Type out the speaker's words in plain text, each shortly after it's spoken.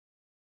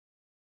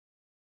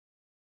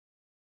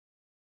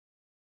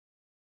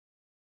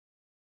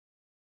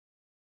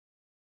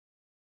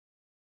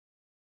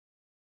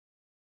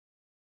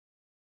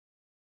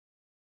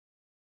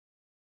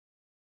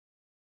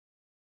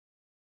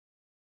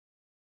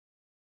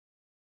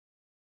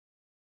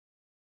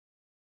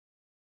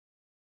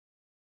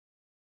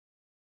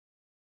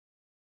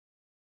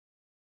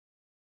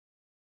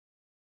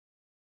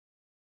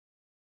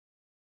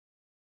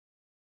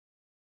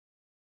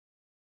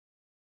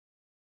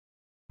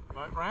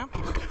boat ramp.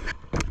 Not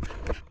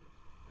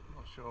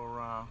sure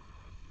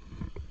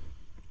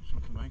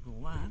what to make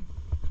all that.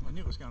 I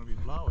knew it was going to be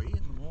blowy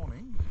in the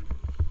morning.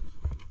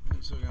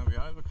 It's going to be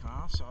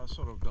overcast, so I was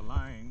sort of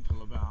delaying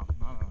till about,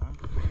 I don't know,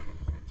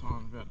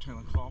 time about 10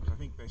 o'clock. I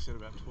think they said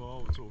about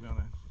 12 it's all going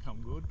to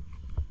come good.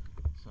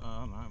 So I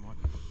don't know, I might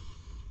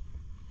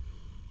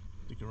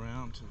stick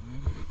around till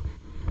then.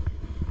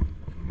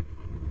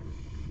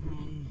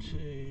 1,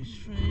 2,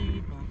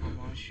 3, buckle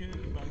my shoe,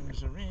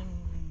 bungs are in,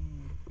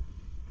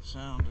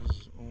 sound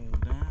is all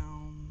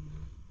down.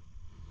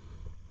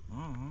 I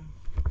don't know,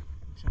 you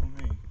tell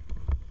me.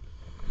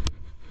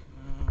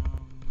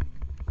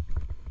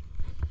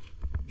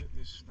 Get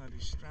this bloody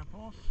strap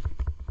off.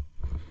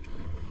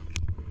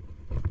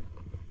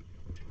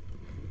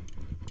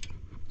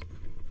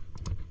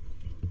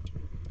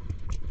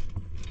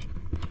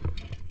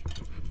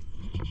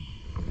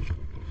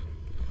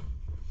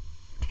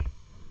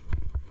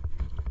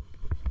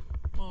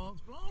 Well,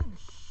 it's blowing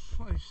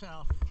probably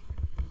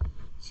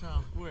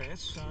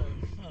southwest, so I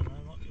don't know,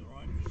 might be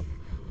alright.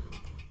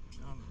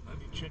 Let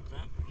me check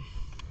that.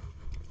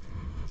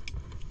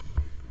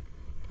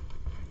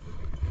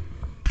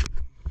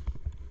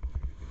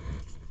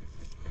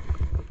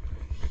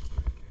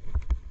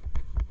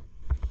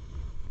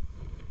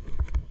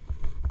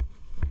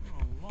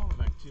 A lot of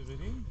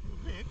activity, a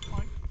bit,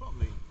 like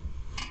probably,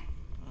 I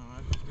don't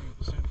know,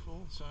 15%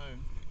 full, so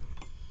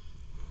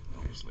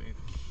obviously.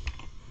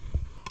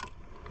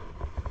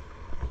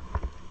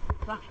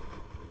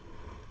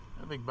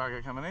 A big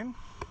bugger coming in.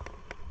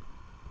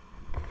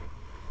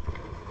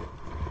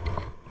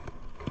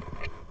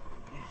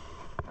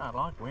 I don't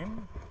like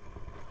wind.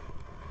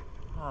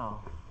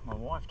 Oh, my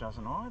wife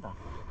doesn't either.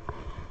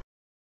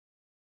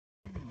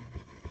 I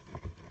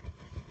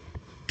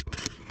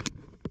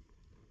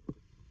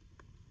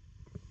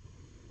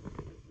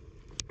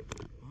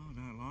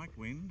don't like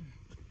wind.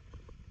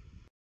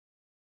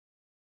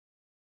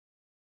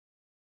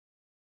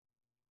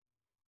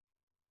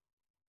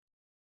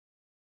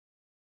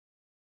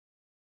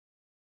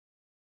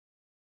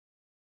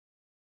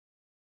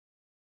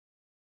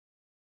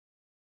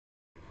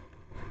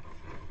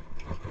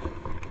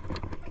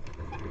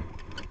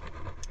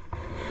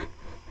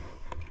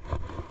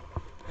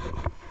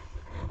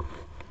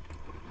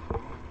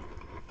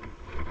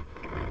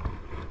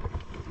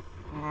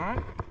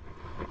 Alright.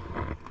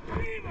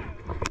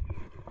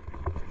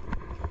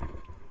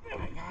 There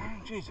we go.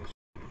 Jesus.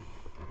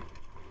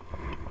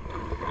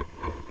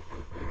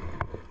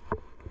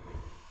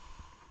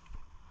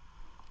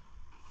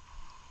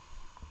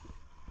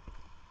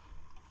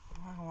 I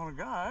don't want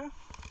to go.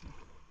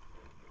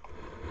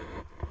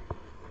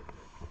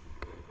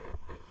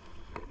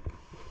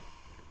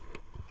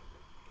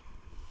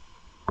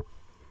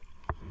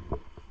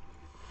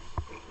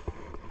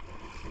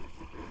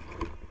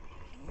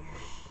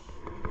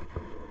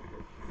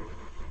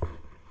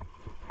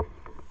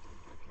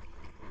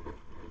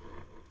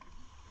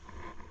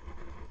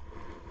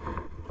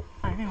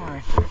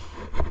 Anyway,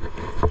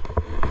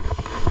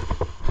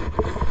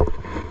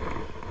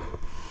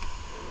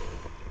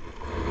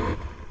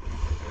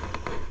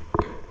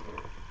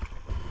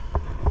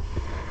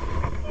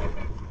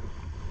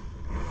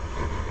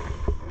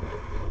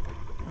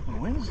 the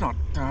wind's not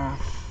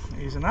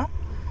easing up.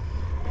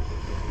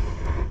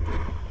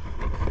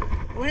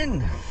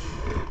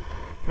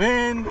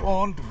 Wind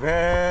und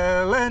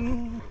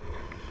Wellen,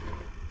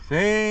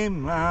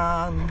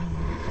 Seemann.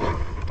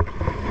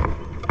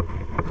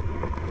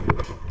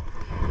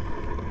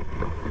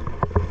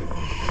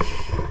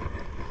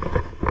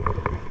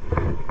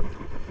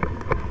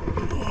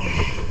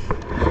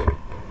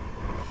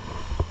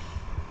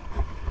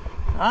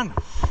 An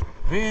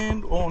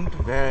Wind und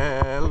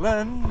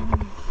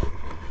Wellen,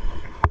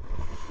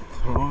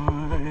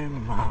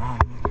 Träumann.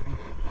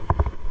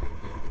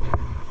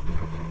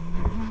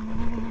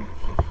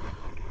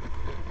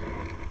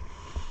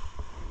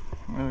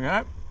 There we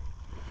go.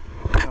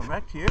 Come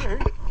back to you.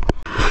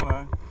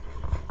 Hello.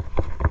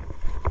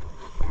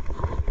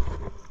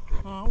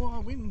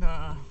 Well, wind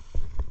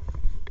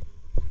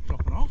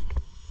dropping off.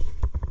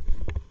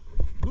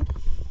 Good.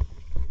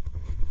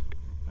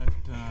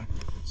 That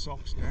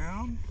socks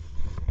down.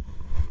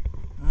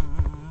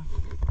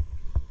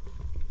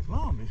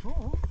 Blowing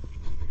before.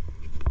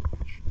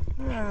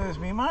 Yeah, there's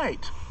me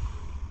mate.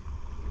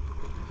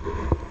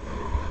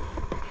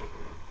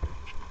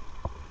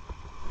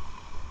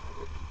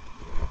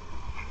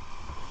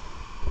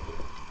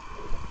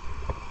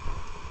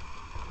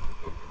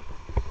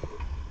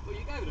 Well,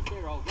 you gave it a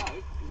fair old go.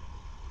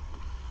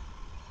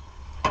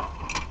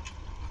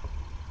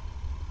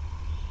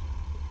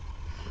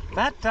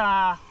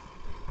 That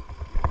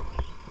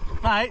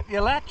mate,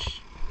 your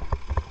latch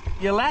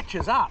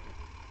is up.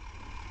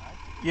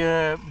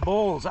 Your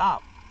ball's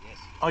up. Yes.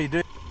 Oh, you do?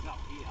 It's up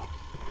here.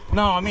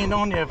 No, I mean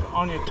on your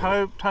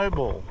toe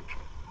ball.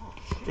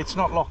 It's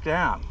not locked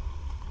down.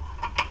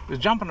 It's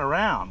jumping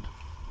around.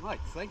 Mate,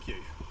 thank you.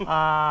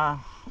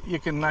 You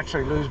can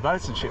actually lose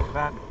boats and shit with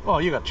that.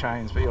 Well, you got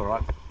chains, but you're all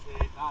right.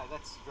 Yeah, No,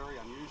 that's very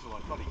unusual.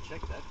 I've got to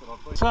check that, but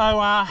I've been... So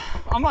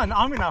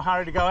I'm in no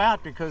hurry to go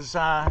out because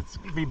it's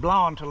going to be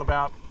blowing till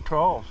about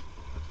 12. That's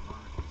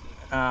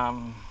I'm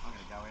going to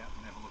go out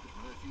and have a look at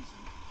Murphy's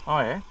and Oh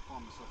yeah.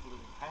 find myself a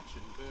little patch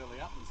and burley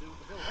up and see what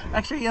the hell that is.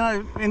 Actually, you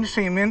know,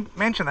 interesting you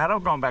mention that.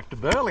 I've gone back to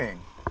burleying.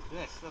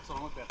 Yes, that's what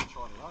I'm about to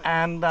try today.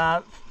 And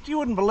you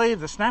wouldn't believe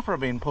the snapper I've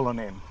been pulling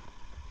in.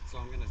 So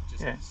I'm going to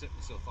just set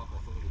myself up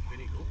off a little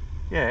pinnacle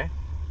Yeah.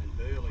 and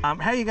burley. How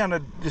are you going to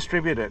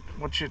distribute it?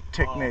 What's your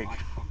technique? Oh, mate,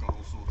 I've got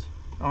all sorts.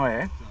 Oh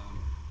yeah.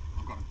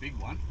 I've got a big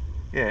one.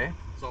 Yeah.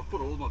 So I've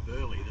put all my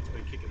burley that's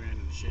been kicking around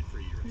in the shed for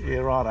a year or two. Yeah,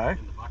 righto.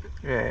 In the bucket.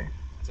 Yeah.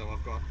 So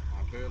I've got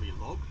a burley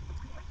log.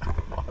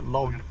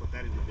 Log. I'm going to put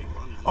that in the big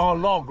one. Oh,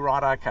 log,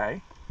 right,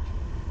 okay.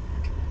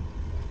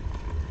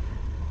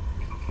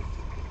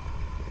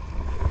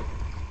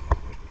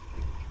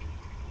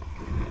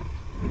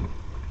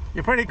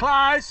 You're pretty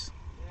close.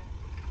 Yeah.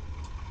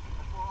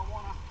 That's where I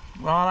want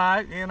to.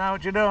 Righto, you know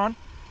what you're doing.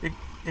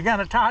 You're going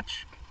to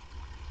touch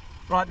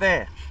right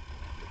there.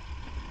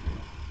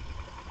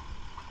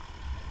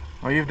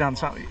 Oh, you've done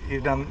something.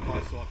 You've done.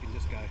 Close so I can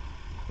just go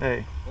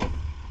There. off,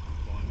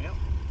 climb out.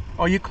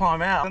 Oh, you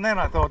climb out, and then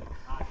I thought,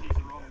 He's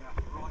the wrong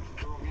angle.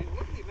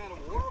 Look at the amount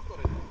of water I've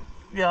got in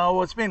there. yeah,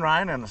 well, it's been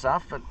raining and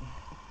stuff, but.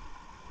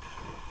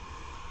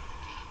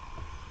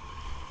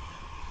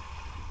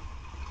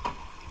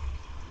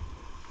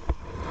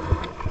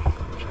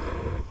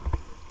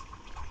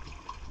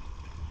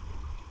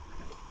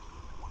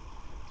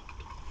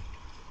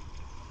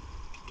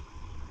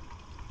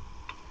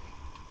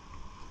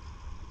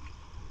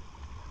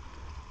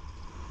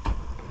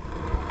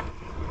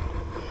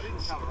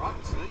 Cover up,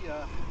 see,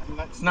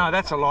 and No,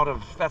 that's a lot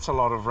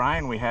of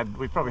rain we had.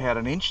 We probably had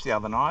an inch the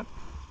other night.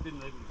 Didn't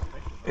even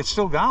expect it. It's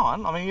still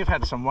going. I mean, you've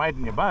had some weight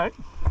in your boat.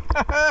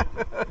 There's a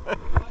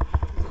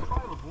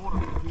trail of water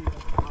from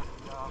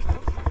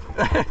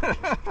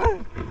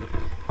here.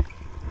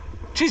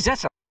 Geez,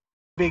 that's a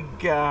big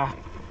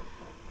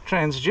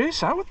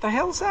transducer. What the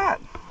hell's that?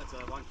 That's a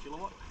 1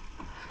 kilowatt.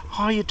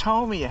 Oh, you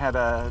told me you had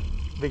a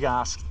big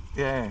ass.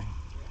 Yeah.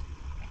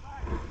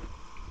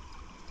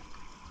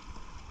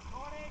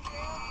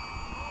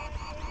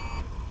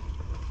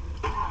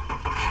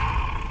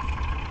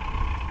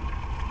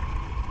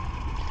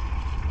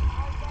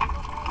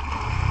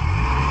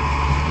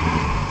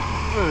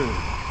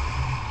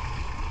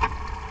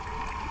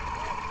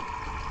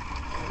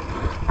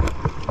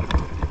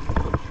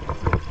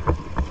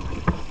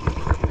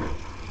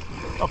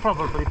 I'll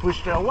probably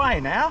pushed her away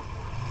now.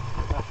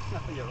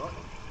 You're right.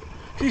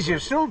 Geez, you're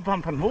still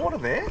pumping water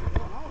there.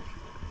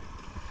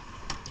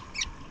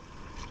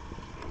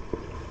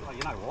 Oh,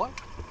 you know what?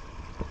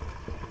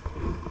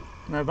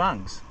 No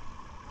bungs.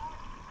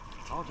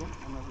 I told you, I'm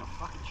having a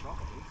fucking shock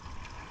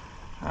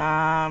here.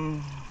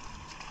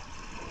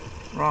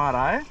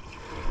 Righto.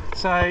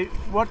 So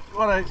what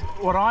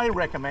I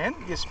recommend,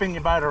 you spin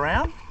your boat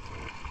around.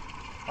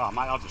 Oh,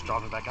 mate, I'll just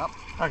drive it back up.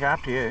 Okay,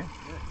 up to you. Yeah.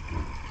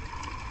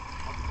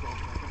 I'll just drive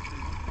it back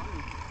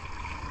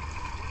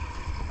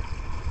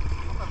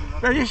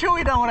up. Are you sure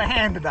you don't want a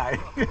hand today?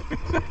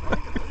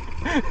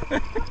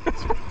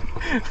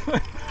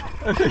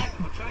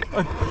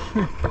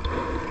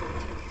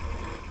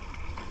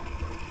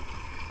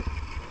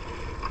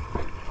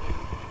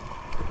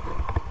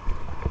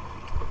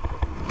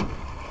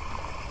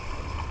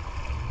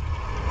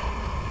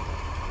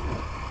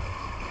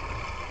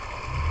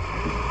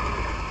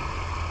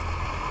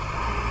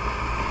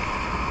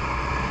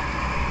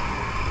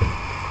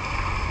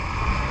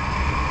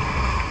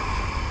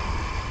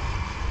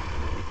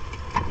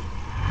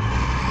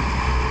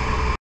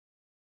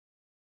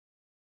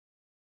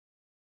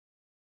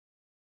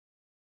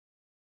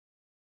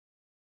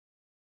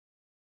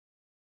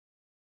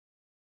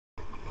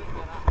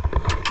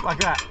 Like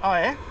that. Oh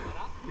yeah?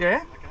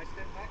 Yeah? Okay,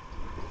 step back.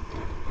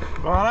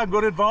 Righto,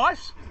 good advice.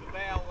 Is the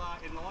bow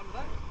in line with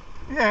that?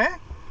 Yeah.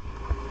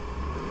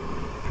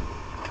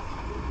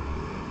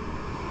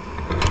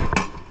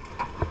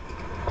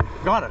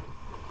 Got it.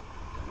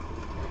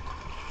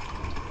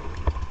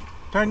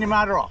 Turn your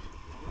motor off.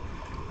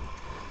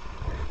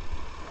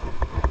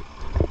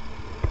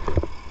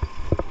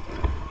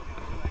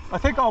 I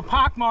think I'll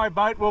park my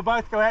boat, we'll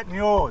both go out in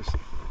yours.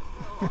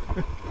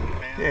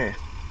 Yeah. Yeah,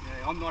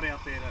 I'm not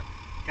out there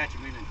to catch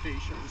them in and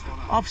fish. I just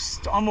want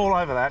to... I'm all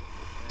over that.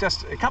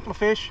 Just a couple of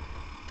fish,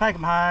 take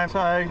them home. So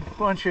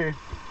why don't you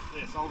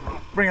Yes, I'll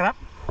run. bring it up?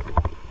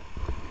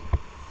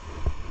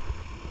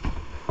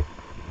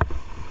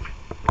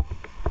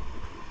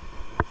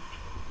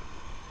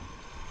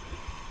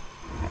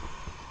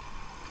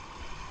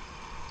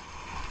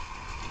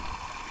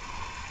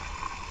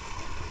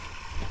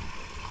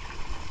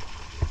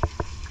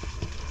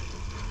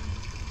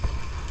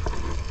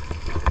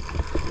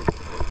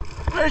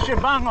 There's your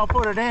bung, I'll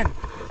put it in.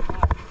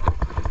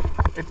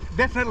 It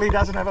definitely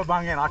doesn't have a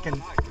bung in, I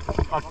can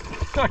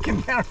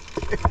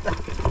guarantee that.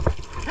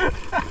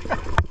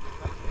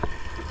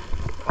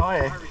 Oh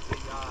yeah.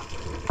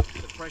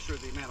 The pressure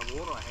of the amount of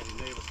water I had in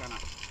there was going to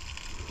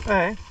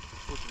Hey.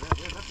 push it out.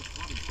 Yeah, that's a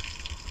flooding.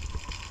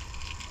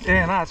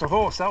 Yeah, no, it's a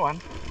horse, that one.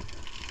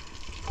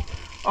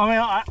 I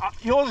mean,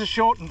 yours is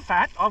short and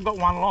fat. I've got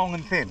one long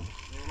and thin.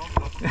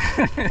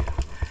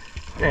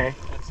 Yeah.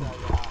 That's a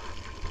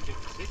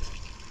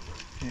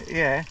 56.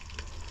 Yeah.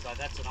 So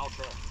that's an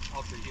ultra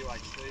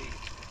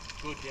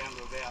UHD, good down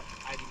to about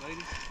 80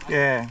 metres.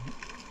 Yeah.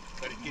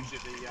 But it gives you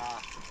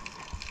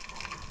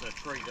the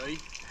 3D.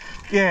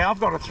 Yeah, I've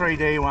got a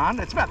 3D one.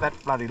 It's about that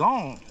bloody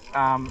long,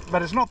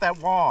 but it's not that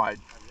wide.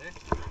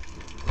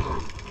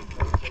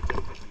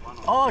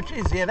 Oh,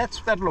 geez, yeah,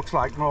 that looks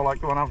like more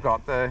like the one I've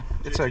got.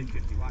 It's a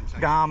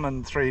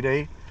Garmin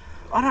 3D.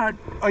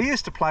 I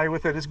used to play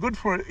with it. It's good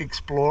for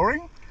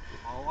exploring.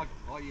 Oh,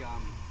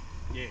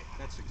 yeah,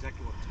 that's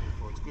exactly what it's good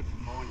for. It's good for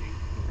finding.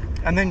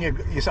 And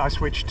then I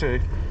switched to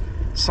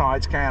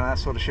side scan and that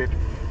sort of shit.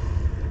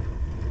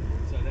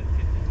 So that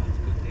runs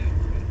good down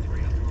to about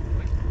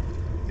 300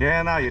 feet.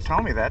 Yeah, no, you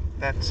told me that.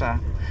 That's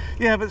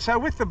yeah, but so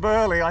with the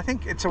burley, I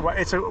think it's a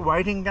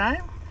waiting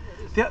game.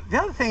 The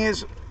other thing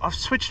is I've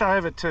switched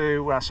over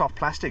to soft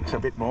plastics a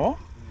bit more,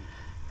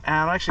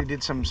 and I actually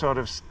did some sort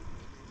of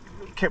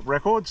kept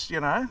records,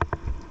 you know.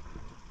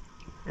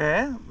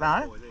 Yeah,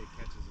 no. Boy, there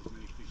catches as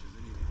many fish as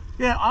anything.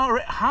 Yeah,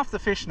 half the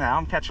fish now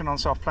I'm catching on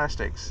soft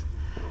plastics,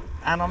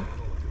 and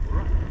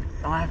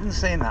I haven't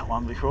seen that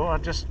one before.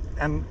 Basically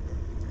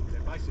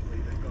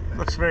they've got that.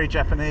 Looks very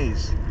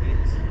Japanese.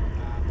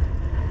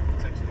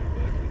 It's actually a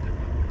bird we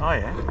have. Oh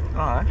yeah,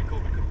 all right. They call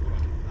it Kapura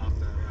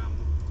after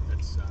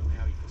that's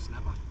Maori for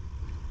snapper.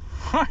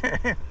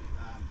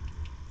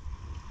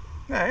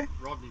 Yeah.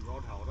 Rodney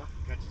rod holder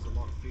catches a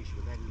lot of fish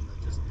with that in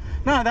the just.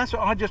 No, that's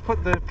what I just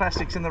put the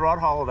plastics in the rod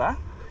holder,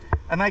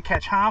 and they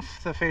catch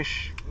half the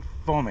fish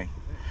for me.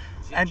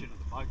 The And- engine of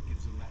the boat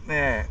gives them that.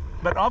 Yeah,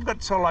 but I've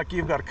got sort of like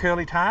you've got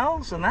curly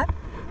tails and that,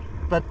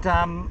 but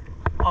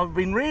I've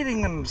been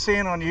reading and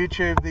seeing on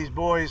YouTube these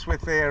boys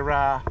with their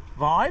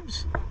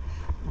vibes,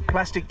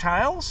 plastic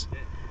tails,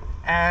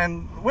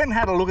 and went and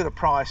had a look at the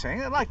pricing.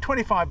 They're like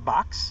 25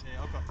 bucks,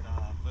 Yeah, I've got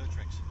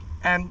Vertrex.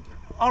 and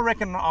I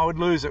reckon I would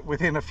lose it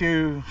within a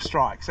few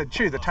strikes. They'd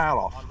chew the tail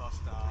off. I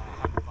lost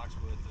 $100 worth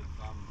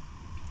of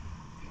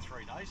in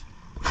 3 days.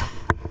 I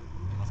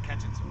was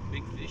catching some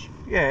big fish,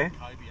 Yeah,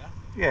 cobia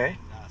yeah, and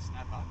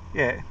snapper,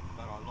 yeah,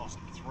 but I lost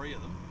 3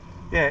 of them.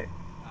 yeah.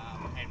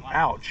 And one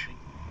Ouch.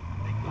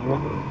 big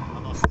one. I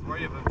lost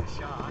 3 of them to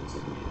sharks.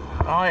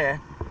 Oh yeah.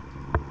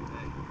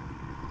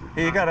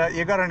 You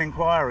got an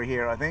inquiry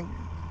here, I think.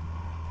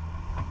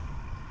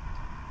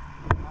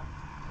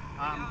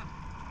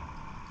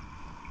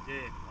 Yeah,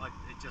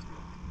 it just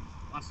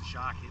once the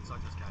shark hits, I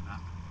just go nah.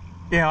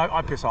 Yeah,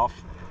 I piss off.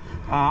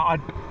 I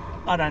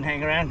don't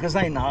hang around because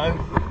they know.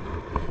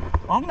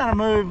 I'm going to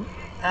move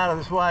out of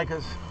this way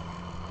because.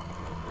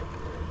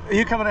 Are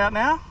you coming out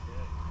now?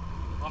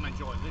 Yeah, I'm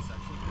enjoying this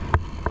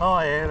actually. Oh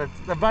yeah,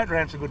 the boat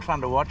ramp's a good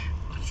fun to watch.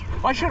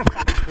 I should have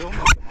filmed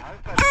it, you know,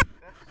 but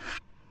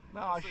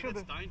no, I should have.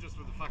 It's dangerous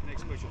with the fucking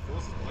ex-special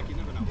forces, like you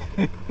never know what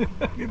can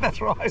happen.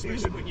 That's right.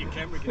 Especially when your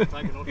camera gets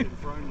taken off and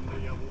thrown in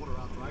the water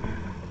after opening.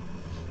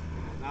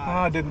 No,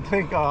 I didn't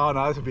think. Oh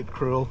no, it's a bit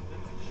cruel.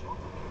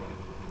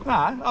 No,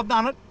 I've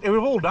done it.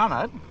 We've all done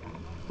it.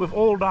 We've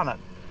all done it.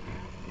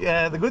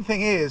 Yeah, the good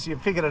thing is you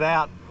figured it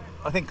out.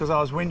 I think because I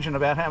was whinging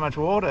about how much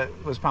water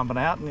was pumping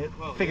out, and you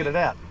figured it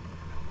out.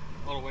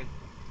 I went,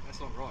 that's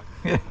not right.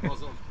 Yeah. I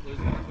was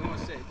losing, when I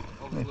said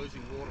I was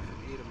losing water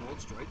from here to North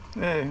Street,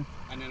 Yeah.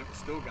 and then it was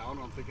still going,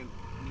 I'm thinking,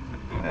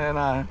 And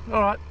all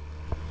right.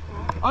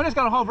 I'm just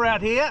going to hover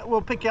out here.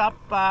 We'll pick you up.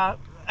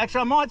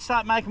 Actually, I might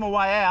start making my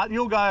way out.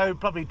 You'll go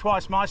probably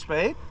twice my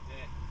speed.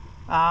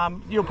 yeah.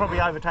 You'll probably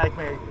overtake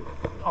me.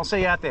 I'll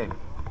see you out there.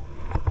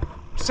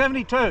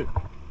 72.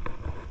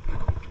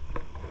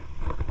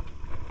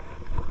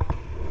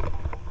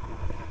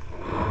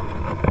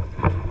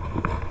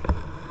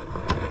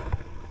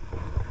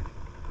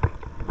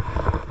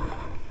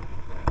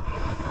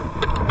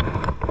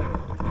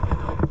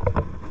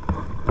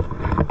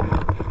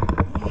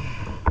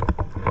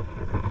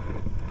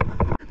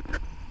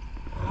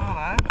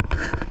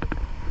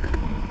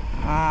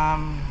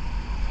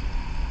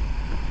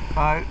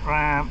 Boat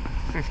ramp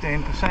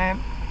 15%,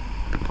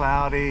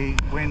 cloudy,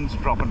 winds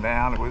dropping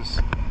down. It was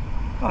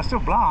still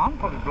blowing,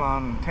 probably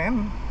blowing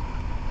 10.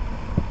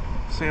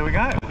 So here we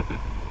go.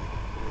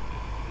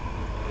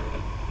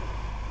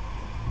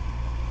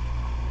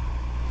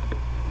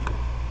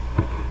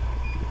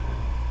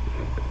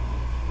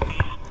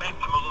 Back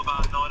to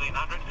Mooloolaba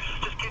 1900.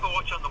 Just keep a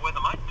watch on the weather,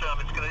 mate.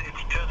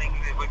 It's turning.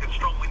 We've got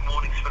strong wind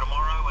warnings for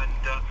tomorrow, and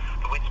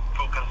the wind's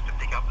forecast to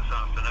pick up this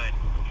afternoon.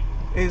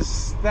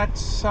 Is that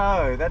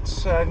so?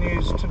 That's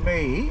news to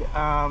me.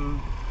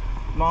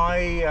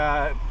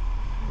 My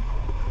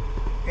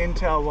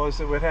intel was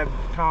that we'd have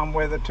calm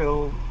weather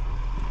till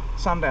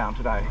sundown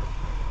today.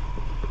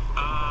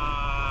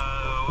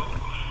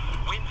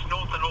 Winds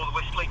north and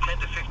northwesterly 10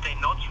 to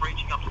 15 knots,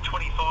 reaching up to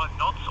 25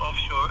 knots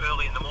offshore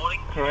early in the morning.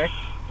 Correct.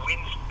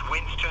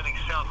 Winds turning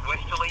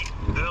southwesterly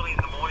early in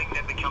the morning,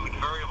 then becoming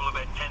variable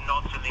about 10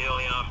 knots in the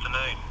early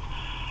afternoon.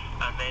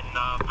 And then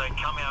they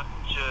come out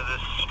to the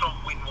strong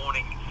wind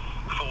warning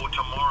for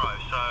tomorrow.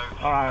 So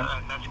Alright.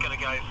 and that's going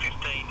to go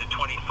 15 to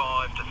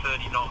 25 to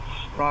 30 knots.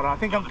 Right, I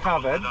think I'm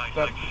covered,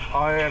 but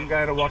I am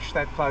going to watch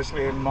that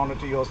closely and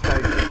monitor your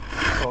station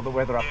for the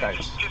weather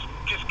updates.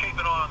 Just keep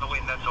an eye on the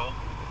wind, that's all.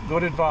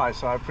 Good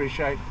advice. I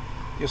appreciate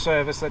your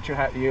service that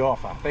you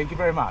offer. Thank you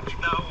very much.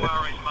 No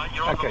worries, mate.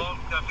 You're on Okay. the log.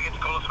 Don't forget to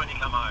call us when you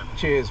come home.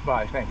 Cheers.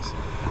 Bye. Thanks.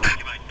 Thank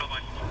you, mate.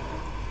 Bye-bye.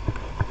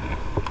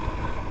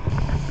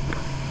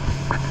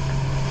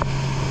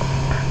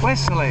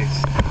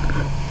 Westerlies.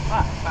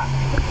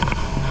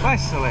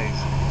 Westerlies.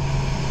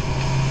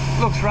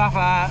 Looks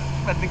rougher,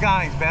 but the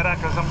going's better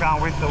because I'm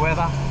going with the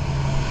weather.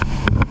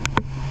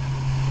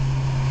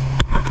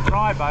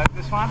 Dry boat,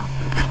 this one.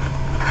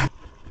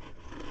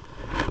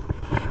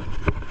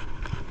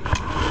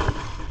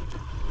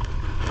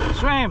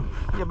 Swim,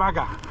 you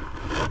bugger.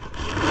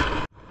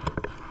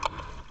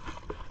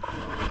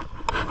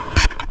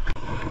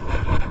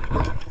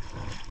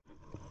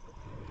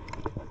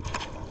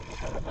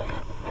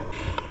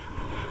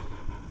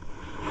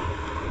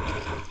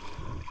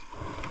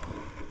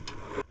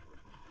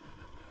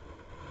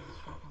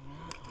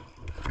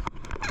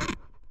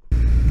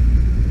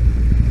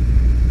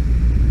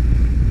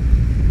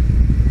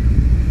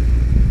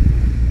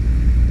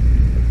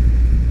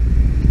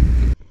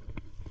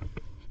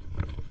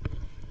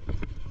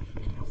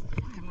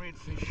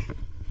 Redfish.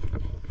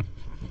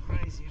 Fucking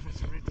crazy if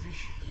it's a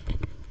redfish.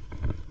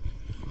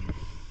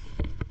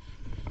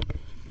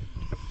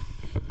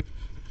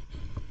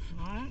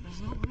 No, it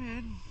doesn't look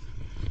red.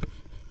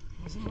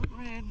 Doesn't look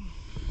red.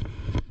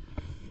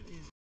 It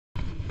is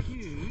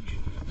huge.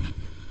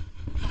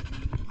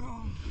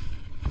 Oh.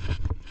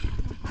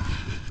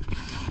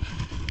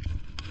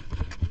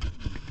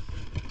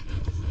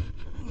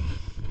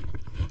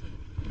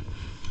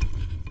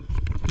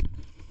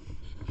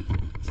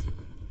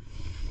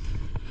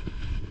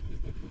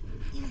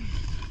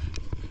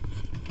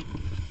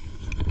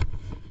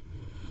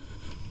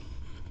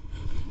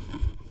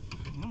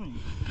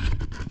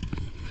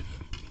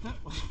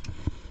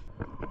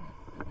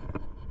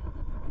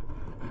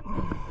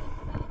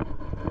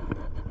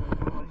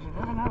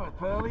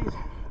 Pearlies,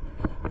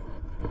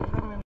 put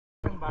them in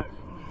the boat.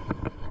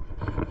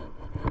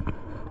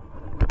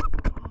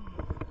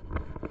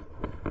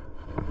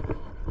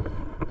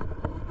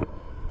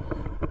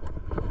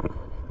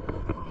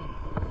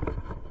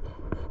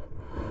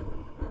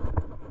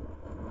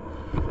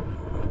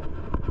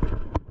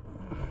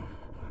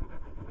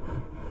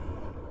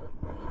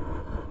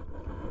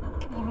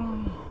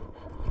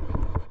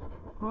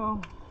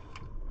 Well,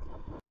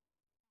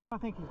 I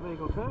think he's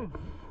legal too.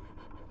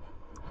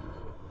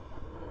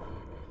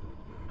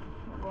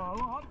 Well, a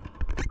lot.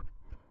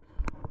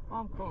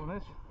 I'm calling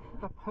this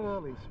the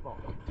pearlie spot.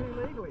 2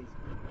 legalies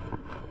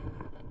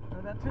in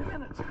about 2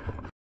 minutes.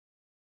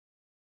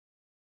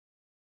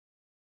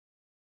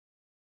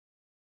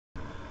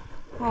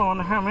 I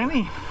wonder how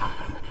many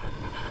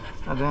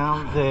are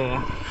down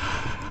there.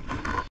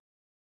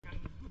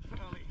 Good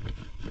pearlie.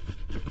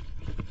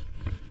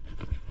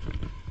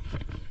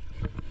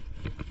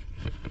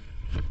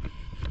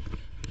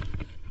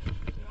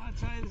 I'd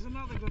say there's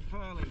another good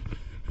pearlie.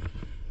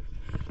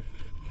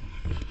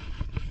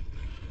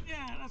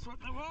 Yeah, that's what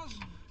there was.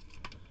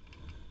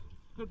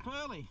 Good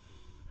pearlie.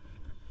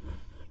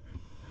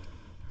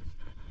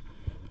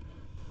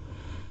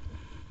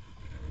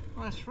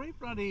 Well, that's 3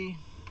 bloody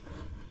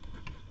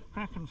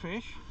cracking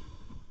fish.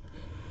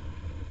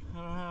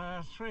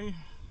 3,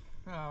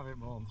 a bit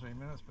more than 3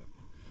 minutes, but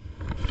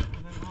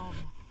and then the whole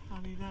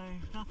bloody day,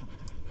 nothing.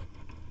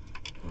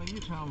 Well, you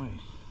tell me.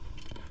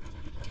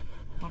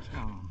 What's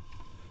going on?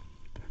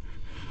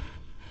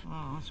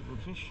 Oh, that's a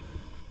good fish.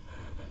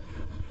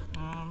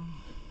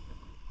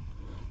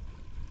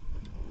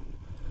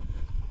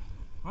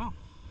 Well,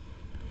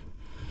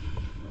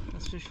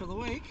 that's fish for the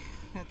week.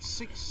 That's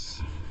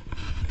 6.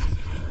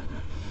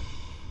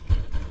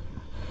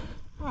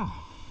 Well,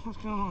 what's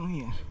going on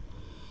here?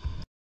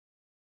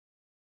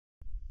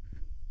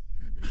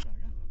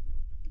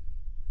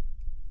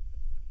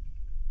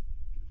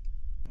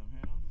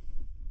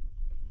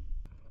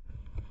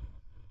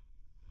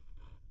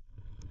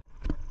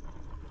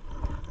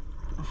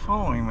 They're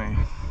following me.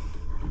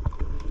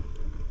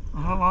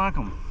 I don't like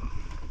them.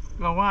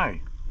 Go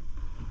away.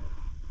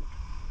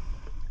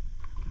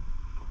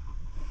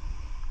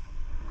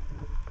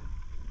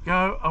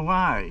 Go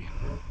away.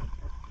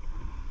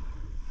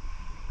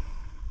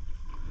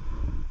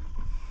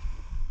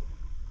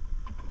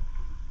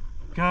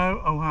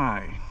 Go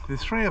away.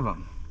 There's 3 of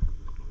them.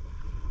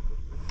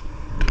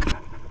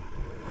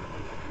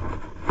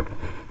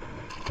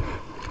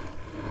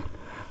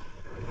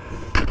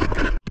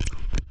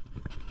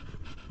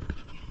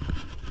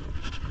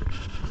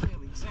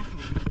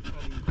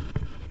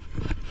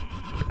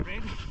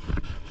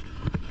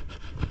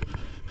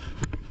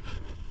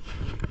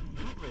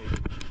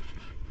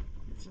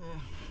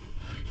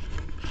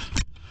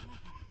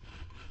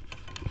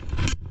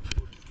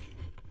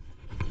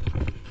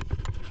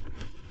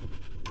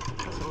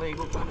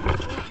 Illegal.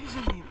 What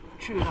isn't he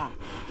chewed up?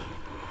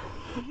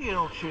 What are you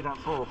all chewed up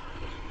for?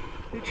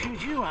 Who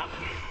chewed you up?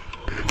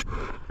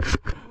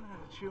 Someone had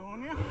a chew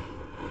on you.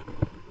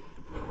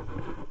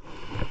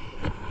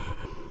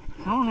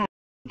 Someone had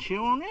a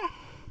chew on you.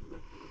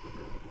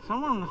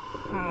 Someone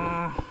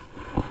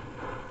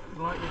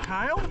like your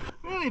tail.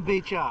 Really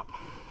beat you up.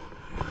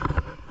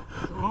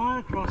 There's a line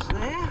across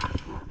there.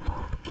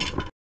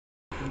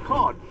 And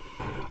cod.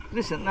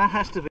 Listen, that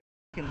has to be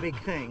a big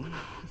thing.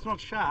 It's not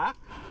shark.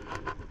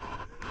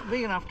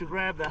 Big enough to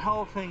grab that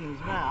whole thing in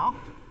his mouth.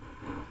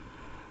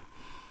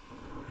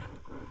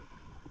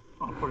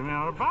 I'll put him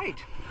out of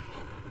bait.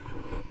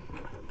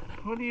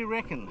 What do you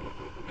reckon?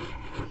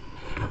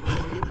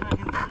 What do you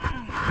reckon?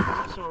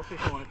 That sort of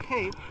fish I want to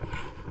keep.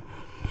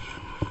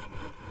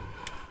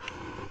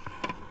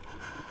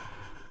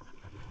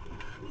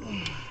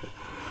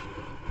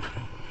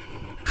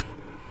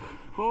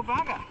 Poor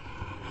bugger.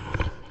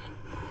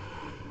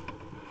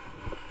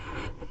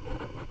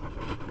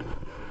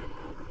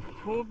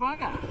 Poor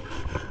bugger.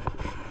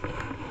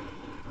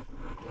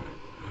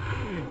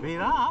 He's beat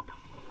up.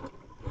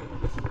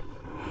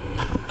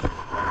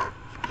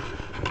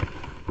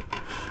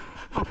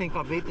 I think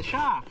I beat the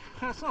shark.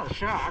 That's not a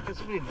shark, it's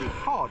a really big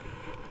cod.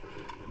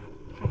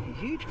 Fucking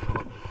huge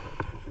cod.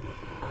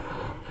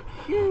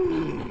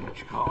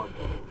 Huge cod.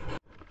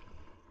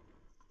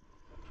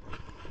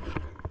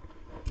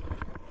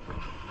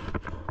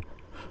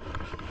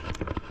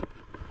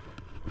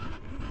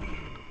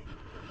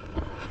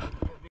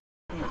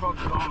 The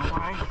cod's gone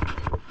away.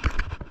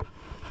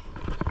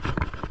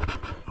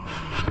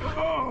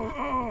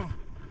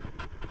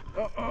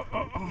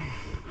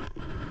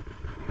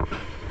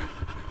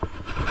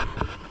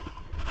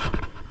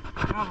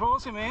 Now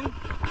force him in.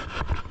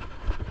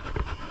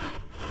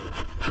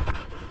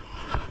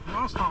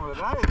 Nice time of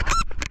the day though.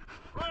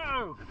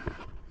 Whoa!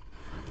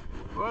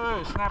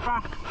 Whoa, snapper.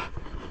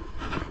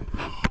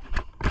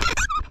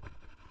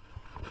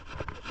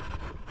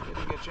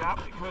 Better get you up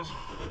because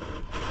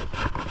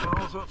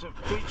all sorts of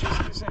creatures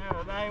this hour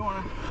of the day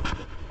want to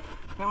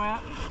come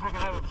out and fucking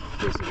have a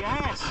piece of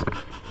gas.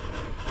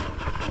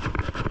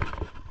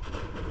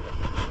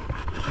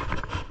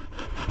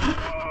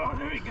 Oh,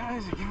 there he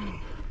goes again.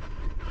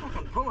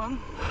 Fucking pulling.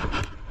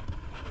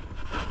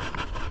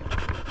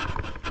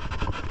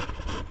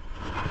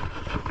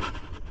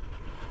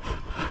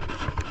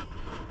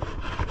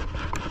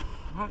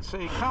 Let's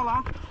see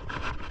colour.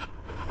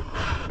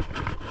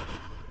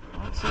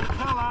 Let's see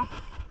colour.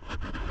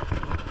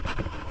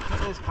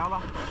 There's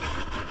colour.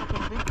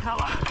 Big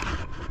colour.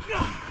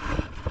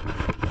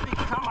 Big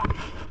colour.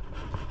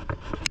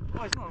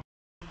 Oh, he's not a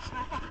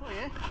snapper. Oh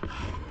yeah.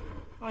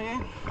 Oh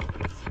yeah.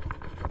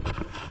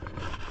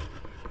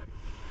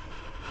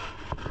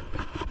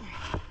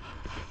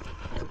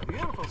 It's a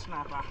beautiful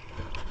snapper.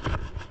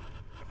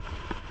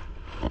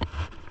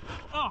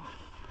 Oh,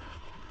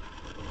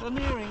 the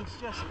nearings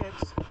just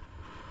gets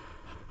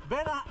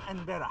better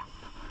and better.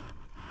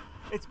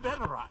 It's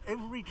betterer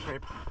every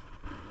trip.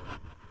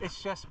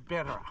 It's just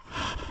betterer.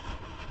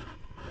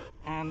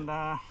 And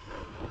I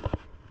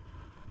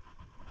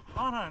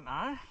don't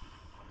know.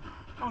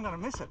 I'm going to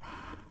miss it.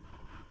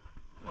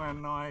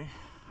 When I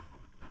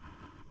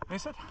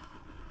miss it,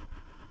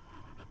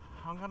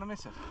 I'm going to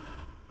miss it.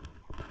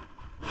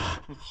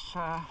 It's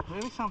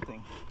really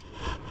something.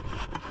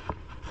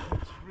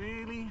 It's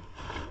really,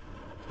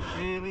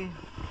 really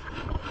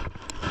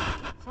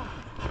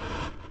something.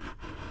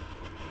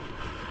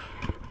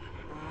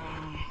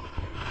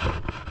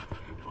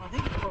 I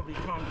think it's probably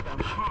time to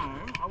go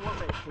home. I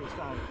was actually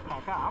starting to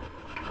pack up.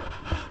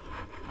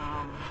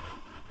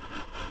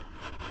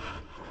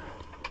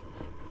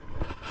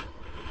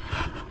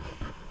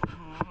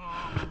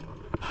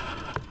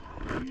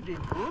 You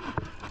did good.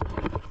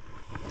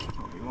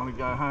 Probably want to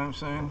go home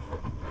soon.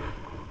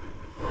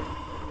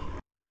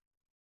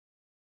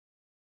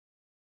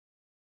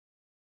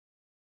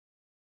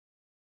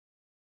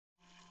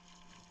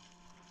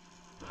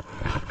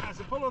 There's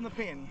a pull on the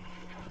pin.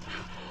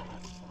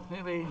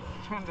 Nearly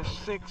 10 to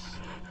 6.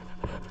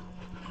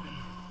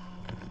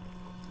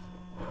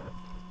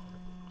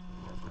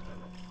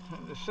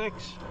 10 to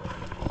 6.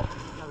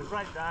 Had a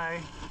great day.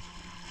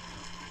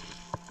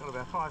 Got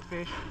about 5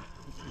 fish,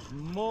 which is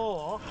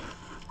more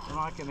than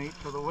I can eat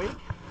for the week.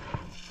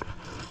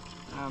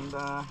 And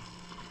a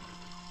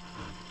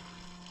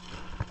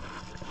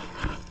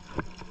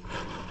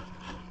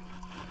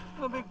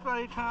big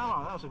bloody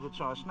tailor. That was a good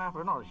sized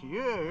snapper. Not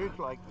huge,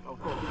 like of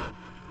course,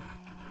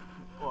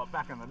 well,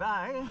 back in the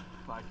day,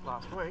 like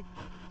last week.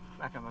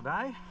 Back in the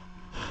day,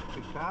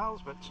 big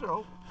tails, but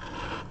still,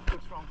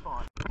 good strong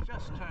fight. It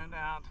just turned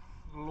out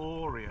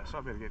glorious. I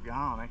better get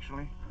going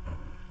actually.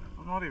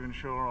 I'm not even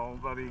sure I'll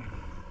bloody.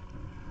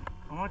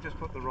 I might just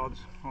put the rods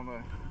on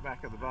the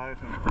back of the boat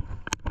and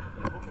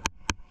hook it.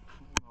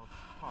 I'll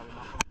tie them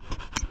up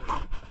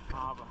on the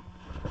harbour.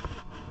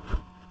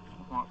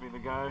 Might be the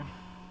go.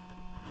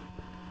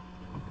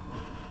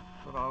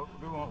 But I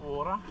do want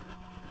water.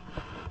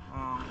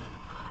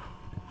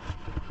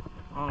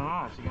 I don't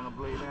know, is he going to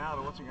bleed out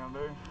or what's he going to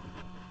do?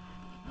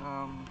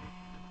 I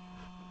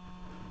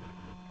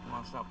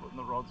might start putting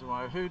the rods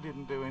away. Who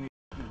didn't do anything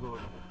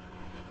good?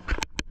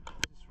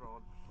 This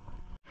rod.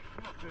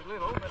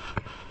 little, but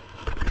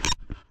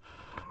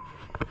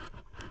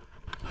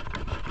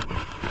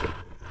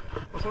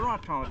it's the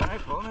right time of day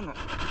for them, isn't it?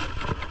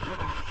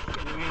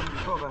 Get him in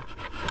before the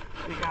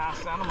big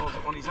ass animals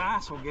that want his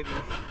ass will get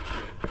him.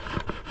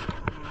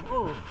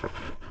 Oh,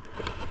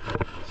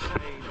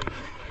 say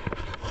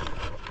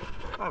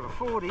over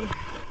 40.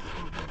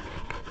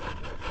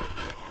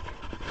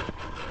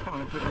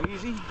 Coming in pretty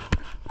easy.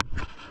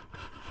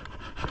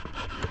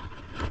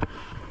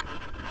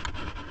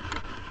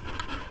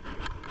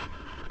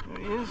 There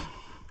he is.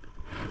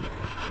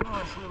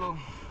 Nice little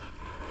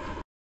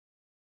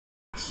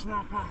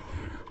snapper.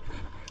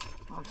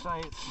 I'd say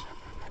it's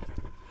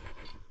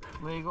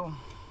legal.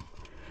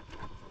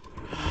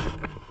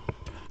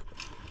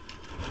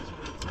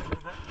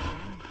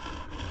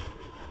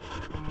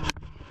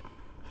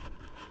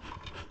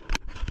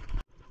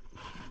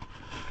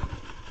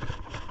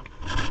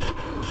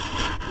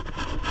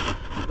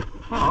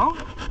 Well,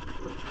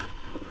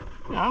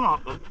 you know,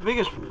 not the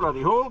biggest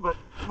bloody haul, but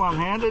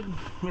one-handed,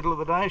 middle of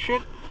the day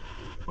shit.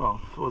 Well,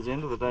 towards the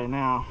end of the day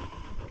now.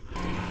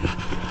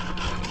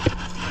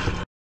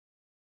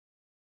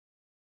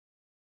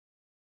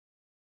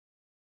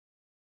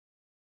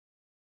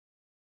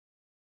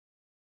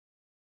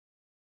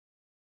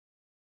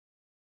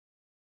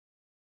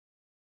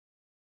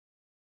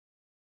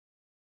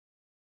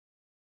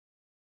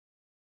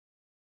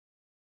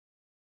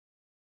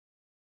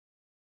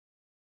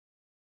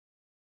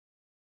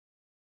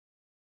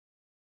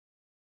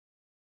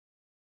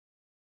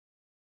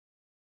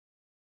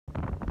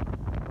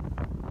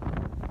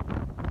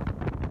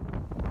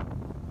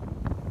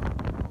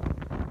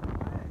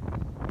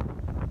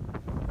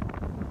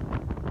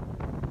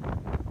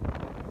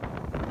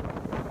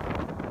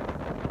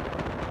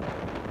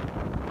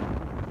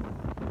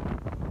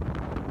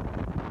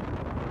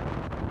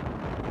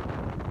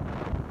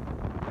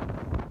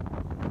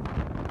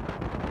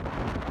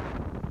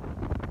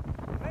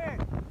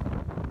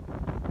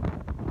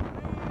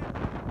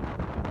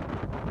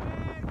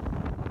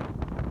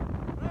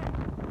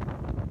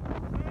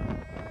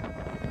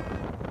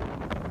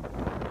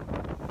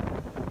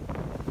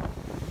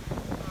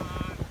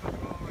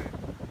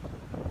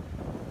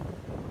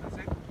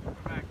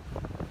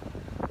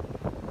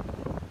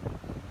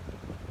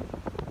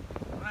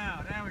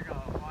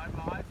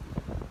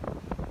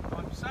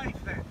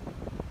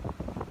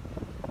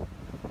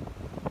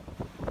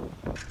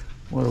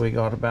 What do we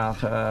got? About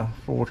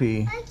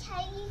 40. Okay,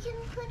 you can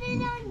put it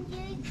on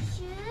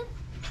YouTube.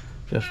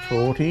 Just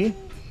 40. You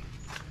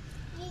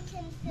can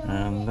film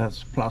And it.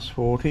 that's plus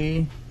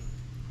 40.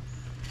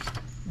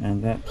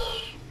 And that's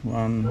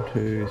 1,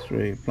 2,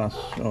 3 plus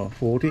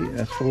 40.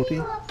 That's 40. Tell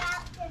you about the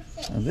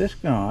fish. And this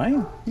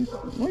guy, he's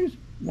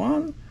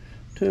 1,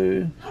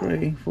 2,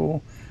 3,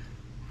 4,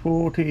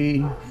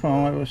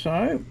 45 or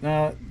so.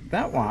 Now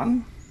that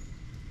one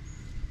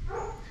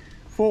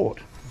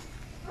fought.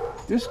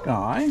 This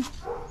guy,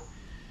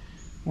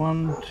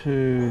 1,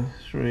 2,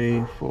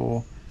 3,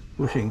 4,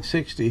 pushing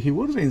 60. He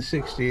would have been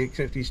 60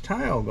 except his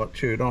tail got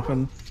chewed off,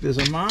 and there's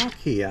a mark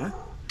here.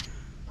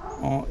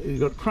 Oh, he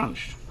got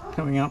crunched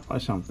coming up by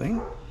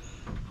something.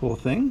 Poor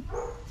thing.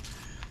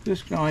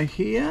 This guy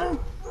here,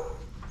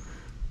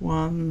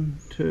 1,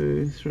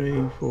 2,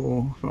 3,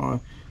 4, 5,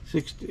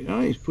 60.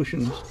 Oh, he's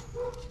pushing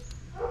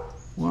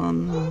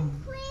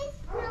 1. Please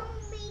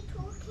don't be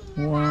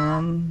talking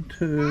 1,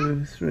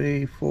 2,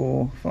 3,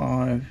 4,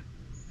 5,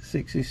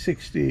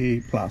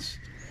 60 plus.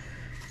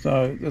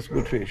 So that's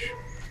good fish.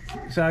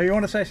 So you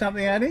want to say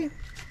something, Addie?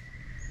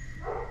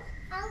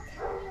 I'll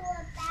tell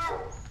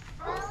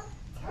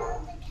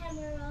the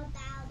camera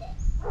about it.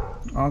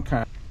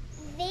 Okay.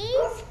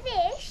 These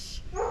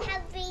fish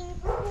have been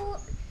caught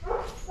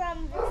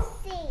from the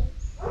sea,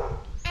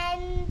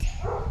 and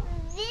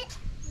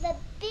the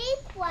big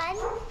one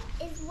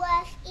is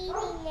worth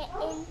eating it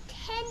in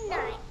 10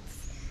 nights,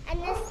 and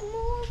the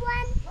small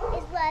one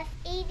is worth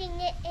eating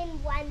it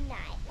in 1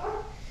 night.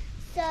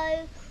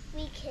 So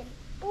we can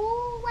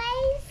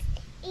always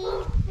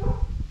eat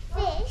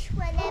fish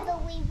whenever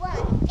we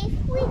want if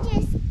we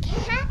just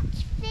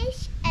catch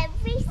fish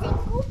every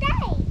single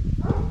day.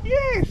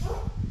 Yes.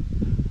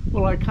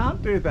 Well, I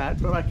can't do that,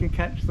 but I can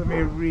catch them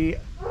every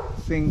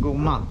single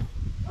month.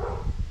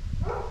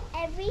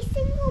 Every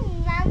single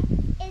month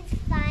is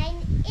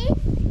fine if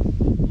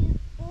you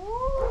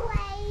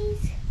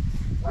always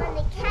want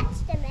to catch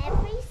them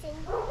every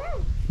single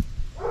month.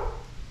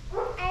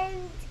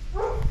 And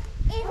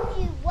if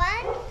you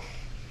want,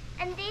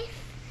 and if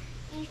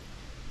you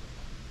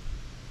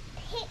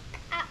pick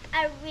up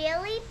a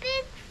really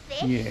big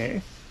fish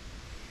Yes.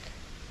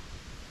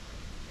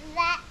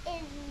 that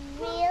is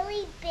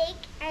really big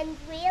and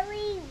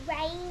really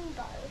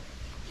rainbow,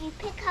 if you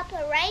pick up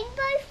a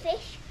rainbow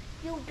fish,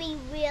 you'll be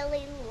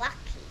really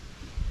lucky.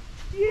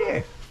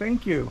 Yes.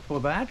 Thank you for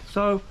that.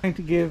 So I'm going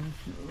to give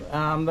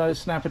those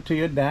snapper to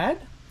your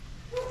dad,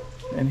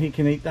 and he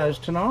can eat those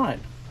tonight.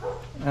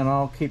 And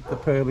I'll keep the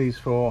pearlies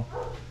for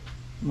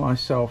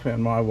myself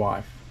and my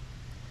wife.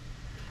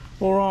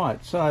 All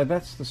right, so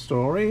that's the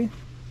story.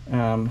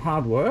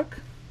 Hard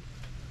work,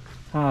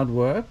 hard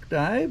work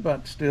day,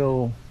 but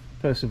still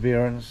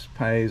perseverance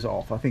pays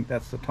off. I think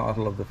that's the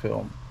title of the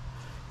film.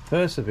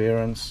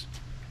 Perseverance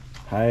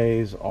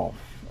pays off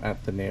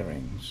at the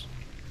nearings.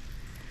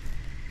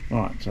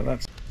 Right, so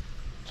that's...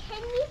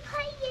 Can you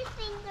put your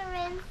finger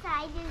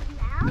inside his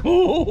mouth?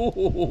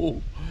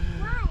 Oh!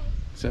 Why?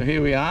 So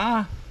here we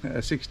are,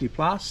 a 60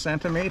 plus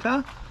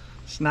centimetre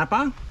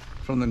snapper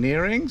from the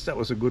nearings. That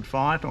was a good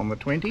fight on the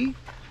 20,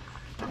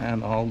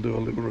 and I'll do a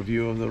little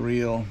review of the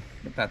reel.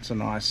 But that's a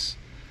nice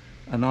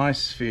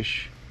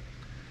fish,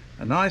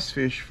 a nice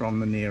fish from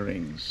the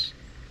nearings.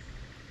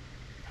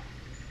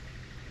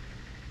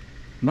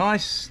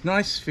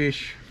 Nice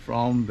fish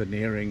from the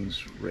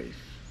nearings reef.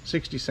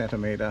 60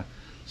 centimetre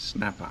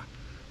snapper.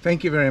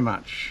 Thank you very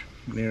much,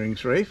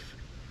 Nearings Reef.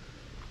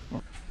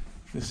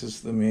 This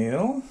is the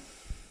meal,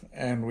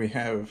 and we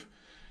have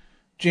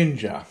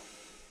ginger,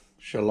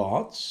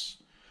 shallots,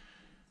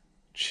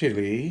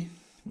 chili,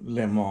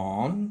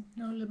 lemon.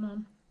 No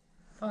lemon.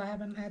 I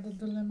haven't added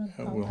the lemon.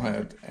 We'll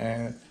have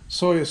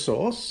soya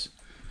sauce,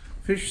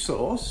 fish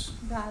sauce,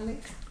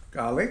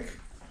 garlic,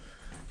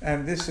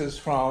 and this is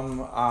from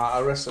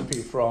a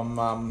recipe from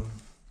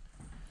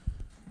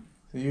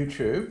the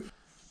YouTube.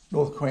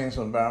 North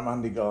Queensland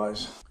barramundi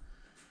guys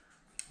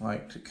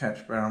like to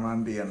catch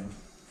barramundi and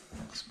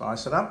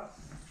spice it up.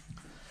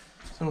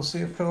 So we'll see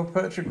if Pearl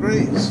Perch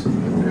agrees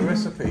with their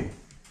recipe.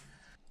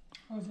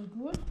 Was it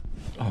good?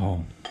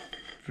 Oh,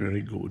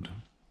 very good.